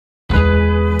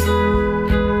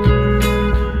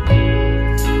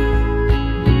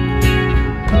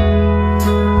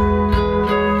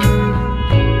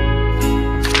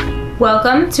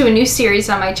Welcome to a new series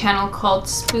on my channel called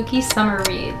Spooky Summer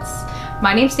Reads.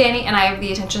 My name's Danny and I have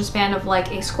the attention span of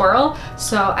like a squirrel,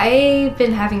 so I've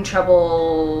been having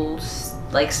trouble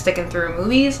like sticking through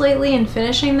movies lately and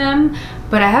finishing them,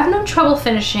 but I have no trouble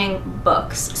finishing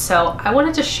books. So I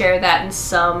wanted to share that in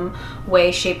some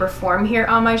way, shape, or form here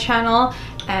on my channel.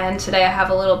 And today I have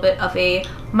a little bit of a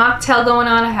mocktail going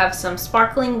on. I have some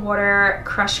sparkling water,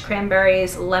 crushed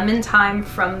cranberries, lemon thyme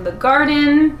from the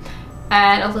garden,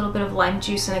 and a little bit of lime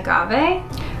juice and agave.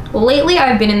 Lately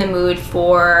I've been in the mood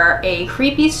for a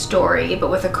creepy story but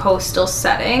with a coastal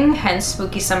setting, hence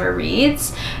Spooky Summer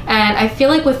Reads. And I feel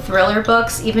like with thriller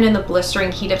books, even in the blistering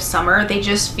heat of summer, they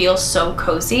just feel so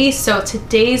cozy. So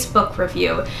today's book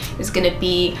review is going to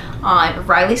be on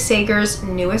Riley Sager's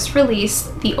newest release,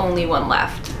 The Only One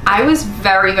Left. I was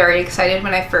very excited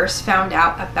when I first found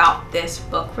out about this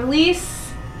book release,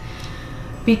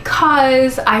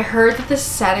 because I heard that the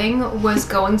setting was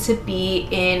going to be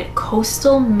in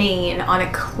coastal Maine on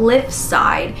a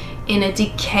cliffside in a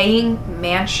decaying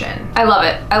mansion. I love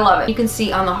it. I love it. You can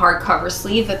see on the hardcover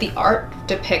sleeve that the art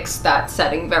depicts that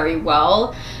setting very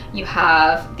well. You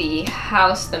have the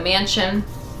house, the mansion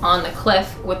on the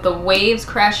cliff with the waves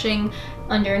crashing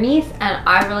underneath, and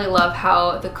I really love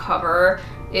how the cover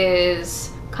is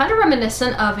kind of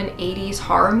reminiscent of an 80s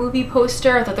horror movie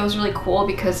poster. I thought that was really cool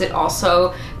because it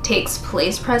also takes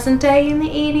place present day in the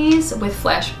 80s with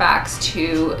flashbacks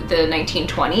to the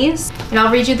 1920s. And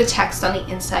I'll read you the text on the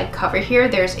inside cover here.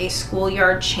 There's a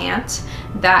schoolyard chant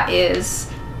that is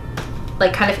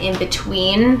like kind of in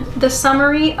between the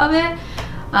summary of it.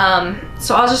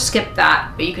 So I'll just skip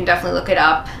that, but you can definitely look it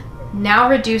up. Now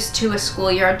reduced to a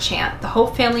schoolyard chant, the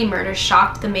Hope family murder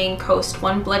shocked the Maine coast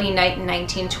one bloody night in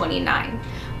 1929.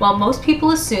 While most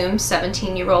people assume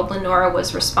 17-year-old Lenora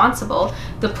was responsible,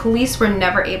 the police were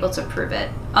never able to prove it.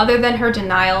 Other than her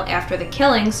denial after the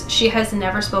killings, she has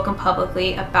never spoken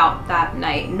publicly about that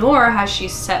night, nor has she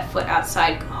set foot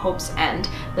outside Hope's End,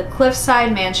 the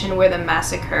cliffside mansion where the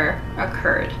massacre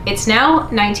occurred. It's now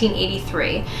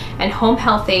 1983, and home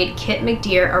health aide Kit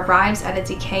McDeer arrives at a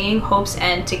decaying Hope's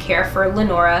End to care for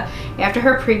Lenora after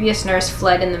her previous nurse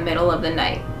fled in the middle of the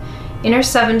night. In her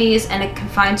 70s and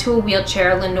confined to a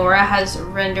wheelchair, Lenora has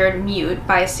rendered mute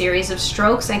by a series of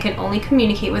strokes and can only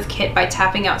communicate with Kit by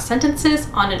tapping out sentences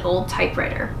on an old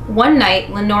typewriter. One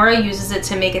night, Lenora uses it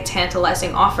to make a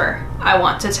tantalizing offer. "I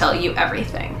want to tell you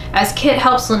everything." As Kit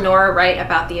helps Lenora write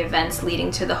about the events leading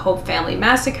to the Hope family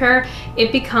massacre,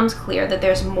 it becomes clear that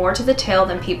there's more to the tale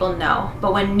than people know.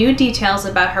 But when new details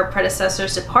about her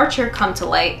predecessor's departure come to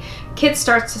light, Kit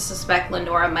starts to suspect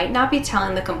Lenora might not be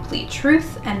telling the complete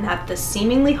truth, and that the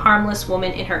seemingly harmless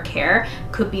woman in her care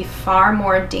could be far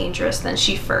more dangerous than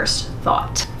she first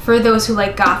thought. For those who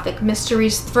like gothic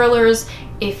mysteries, thrillers,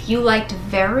 if you liked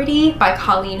Verity by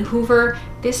Colleen Hoover,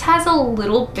 this has a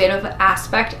little bit of an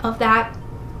aspect of that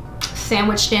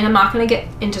sandwiched in. I'm not going to get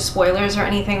into spoilers or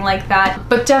anything like that,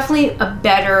 but definitely a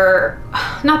better,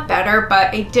 not better,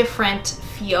 but a different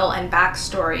feel and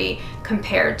backstory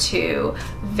compared to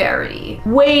Verity.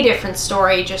 Way different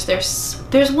story, just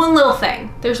there's one little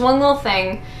thing. There's one little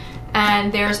thing,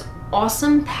 and there's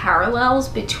awesome parallels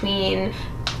between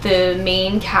the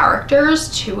main characters,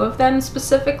 two of them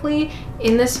specifically,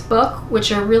 in this book,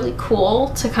 which are really cool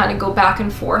to kind of go back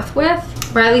and forth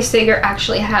with. Riley Sager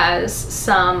actually has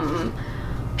some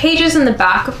pages in the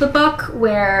back of the book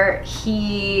where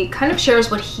he kind of shares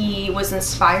what he was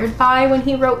inspired by when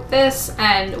he wrote this,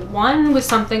 and one was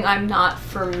something I'm not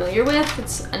familiar with.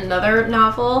 It's another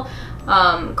novel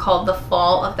called The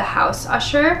Fall of the House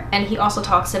Usher, and he also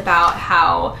talks about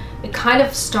how it kind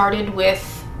of started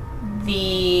with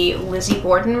the Lizzie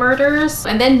Borden murders,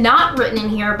 and then not written in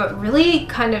here but really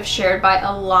kind of shared by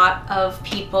a lot of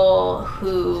people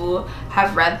who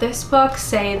have read this book,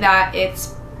 say that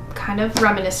it's kind of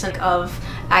reminiscent of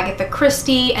Agatha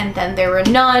Christie and Then There Were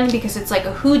None, because it's like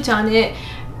a whodunit.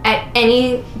 At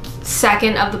any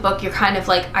second of the book you're kind of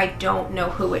like, I don't know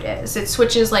who it is. It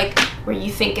switches like where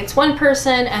you think it's one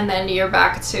person and then you're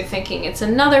back to thinking it's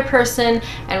another person,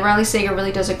 and Riley Sager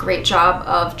really does a great job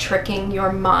of tricking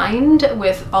your mind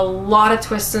with a lot of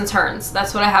twists and turns.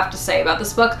 That's what I have to say about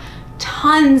this book.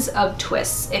 Tons of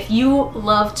twists. If you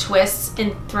love twists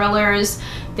in thrillers,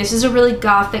 this is a really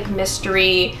gothic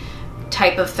mystery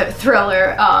type of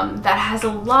thriller that has a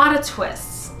lot of twists.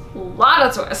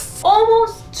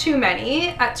 Almost too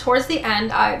many. Towards the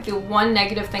end, the one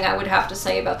negative thing I would have to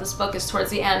say about this book is towards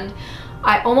the end,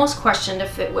 I almost questioned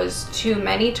if it was too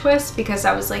many twists, because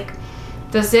I was like,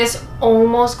 does this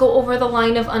almost go over the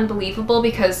line of unbelievable?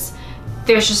 Because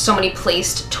there's just so many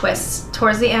placed twists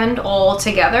towards the end all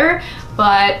together.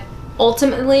 But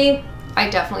ultimately, I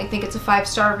definitely think it's a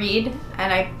 5-star read,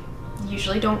 and I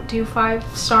usually don't do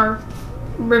 5-star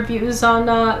reviews on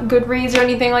Goodreads or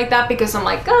anything like that because I'm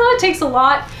like, oh, it takes a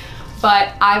lot.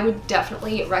 But I would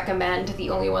definitely recommend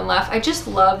The Only One Left. I just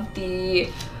love the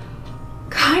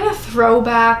kind of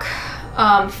throwback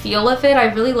feel of it.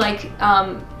 I really like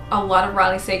a lot of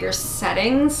Riley Sager's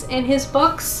settings in his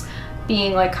books,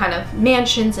 being like kind of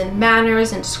mansions and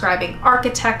manors and describing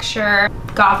architecture.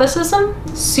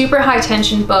 Gothicism, super high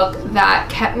tension book that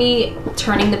kept me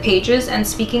turning the pages. And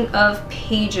speaking of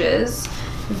pages,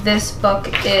 this book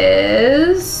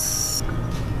is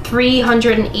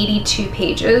 382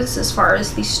 pages as far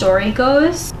as the story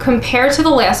goes. Compared to the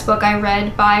last book I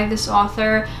read by this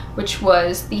author, which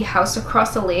was The House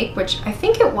Across the Lake, which I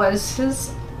think it was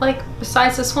his, like,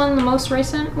 besides this one, the most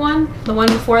recent one, the one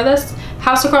before this,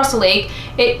 House Across the Lake,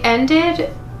 it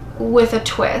ended with a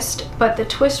twist, but the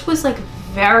twist was like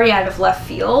very out of left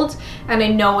field, and I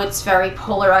know it's very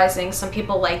polarizing. Some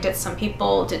people liked it, some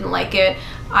people didn't like it.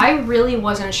 I really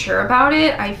wasn't sure about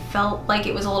it. I felt like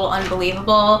it was a little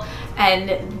unbelievable,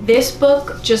 and this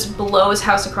book just blows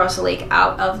House Across the Lake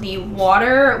out of the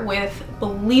water with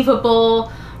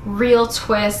believable, real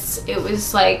twists. It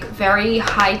was like very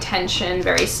high tension,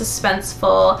 very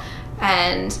suspenseful,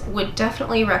 and would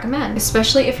definitely recommend,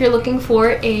 especially if you're looking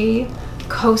for a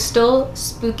coastal,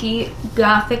 spooky,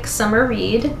 gothic summer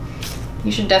read.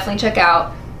 You should definitely check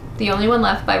out The Only One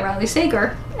Left by Riley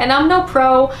Sager. And I'm no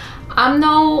pro, I don't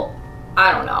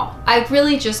know. I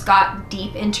really just got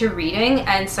deep into reading,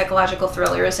 and psychological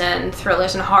thrillers and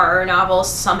horror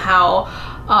novels somehow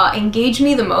engage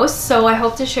me the most. So I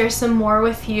hope to share some more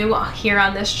with you here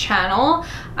on this channel.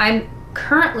 I'm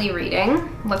currently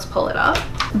reading, let's pull it up,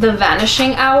 The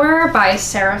Vanishing Hour by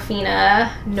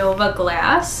Seraphina Nova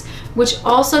Glass, which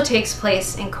also takes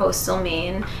place in coastal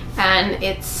Maine, and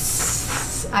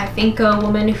it's, I think, a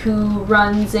woman who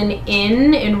runs an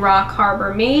inn in Rock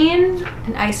Harbor, Maine,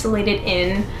 an isolated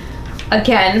inn,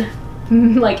 again,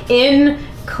 like in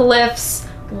cliffs,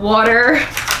 water.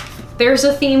 There's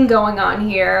a theme going on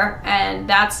here, and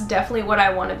that's definitely what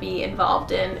I want to be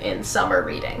involved in summer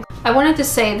reading. I wanted to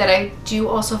say that I do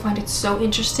also find it so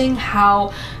interesting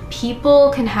how people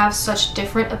can have such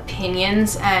different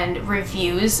opinions and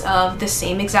reviews of the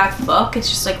same exact book. It's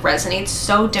just like resonates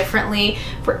so differently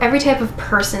for every type of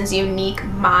person's unique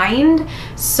mind.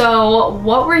 So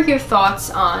what were your thoughts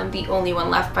on The Only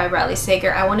One Left by Riley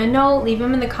Sager? I want to know. Leave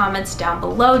them in the comments down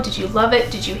below. Did you love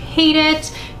it? Did you hate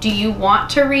it? Do you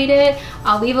want to read it?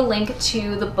 I'll leave a link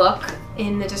to the book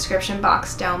in the description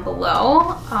box down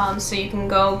below, so you can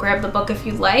go grab the book if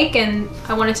you'd like. And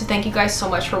I wanted to thank you guys so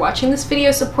much for watching this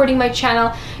video, supporting my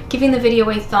channel, giving the video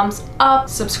a thumbs up,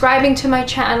 subscribing to my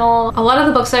channel. A lot of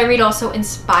the books I read also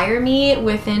inspire me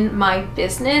within my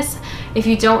business. If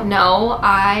you don't know,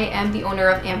 I am the owner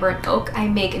of Amber and Oak. I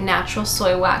make natural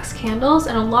soy wax candles,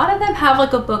 and a lot of them have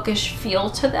like a bookish feel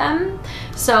to them.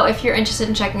 So if you're interested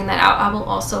in checking that out, I will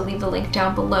also leave the link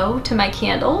down below to my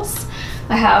candles.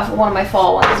 I have one of my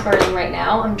fall ones burning right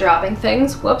now. I'm dropping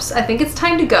things. Whoops, I think it's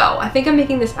time to go. I think I'm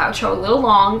making this outro a little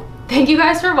long. Thank you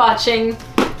guys for watching,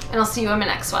 and I'll see you in my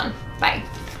next one. Bye.